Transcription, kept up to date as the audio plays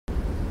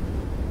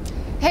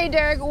Hey,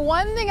 Derek,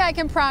 one thing I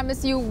can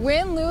promise you,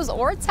 win, lose,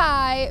 or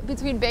tie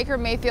between Baker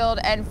Mayfield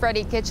and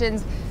Freddie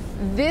Kitchens,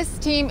 this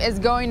team is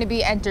going to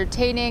be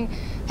entertaining.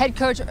 Head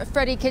coach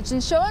Freddie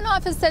Kitchens showing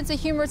off his sense of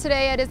humor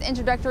today at his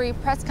introductory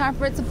press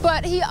conference,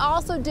 but he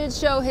also did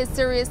show his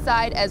serious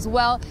side as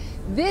well.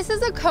 This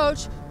is a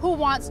coach who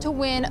wants to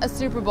win a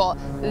Super Bowl.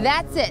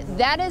 That's it.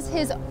 That is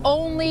his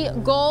only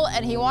goal,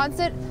 and he wants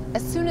it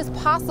as soon as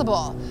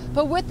possible.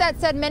 But with that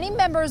said, many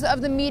members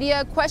of the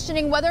media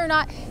questioning whether or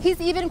not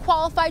he's even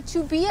qualified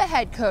to be a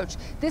head coach.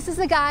 This is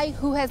a guy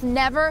who has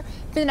never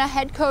been a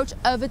head coach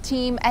of a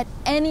team at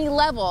any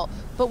level.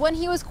 But when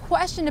he was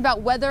questioned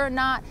about whether or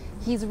not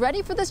he's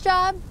ready for this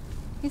job,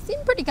 he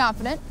seemed pretty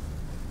confident.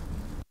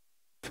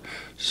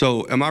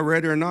 So am I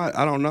ready or not?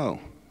 I don't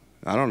know.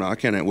 I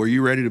can't. Were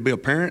you ready to be a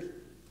parent?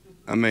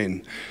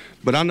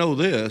 But I know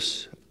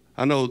this.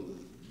 I know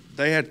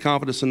they had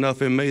confidence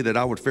enough in me that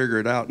I would figure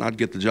it out and I'd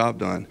get the job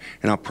done.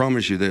 And I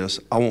promise you this,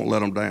 I won't let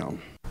them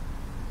down.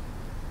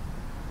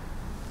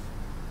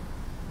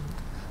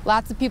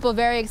 Lots of people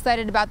very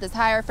excited about this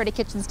hire. Freddie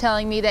Kitchens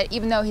telling me that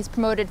even though he's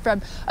promoted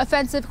from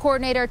offensive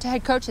coordinator to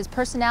head coach, his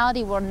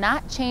personality will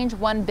not change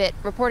one bit.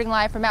 Reporting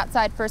live from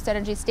outside First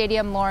Energy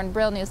Stadium, Lauren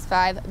Brill, News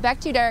 5. Back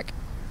to you, Derek.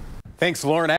 Thanks, Lauren.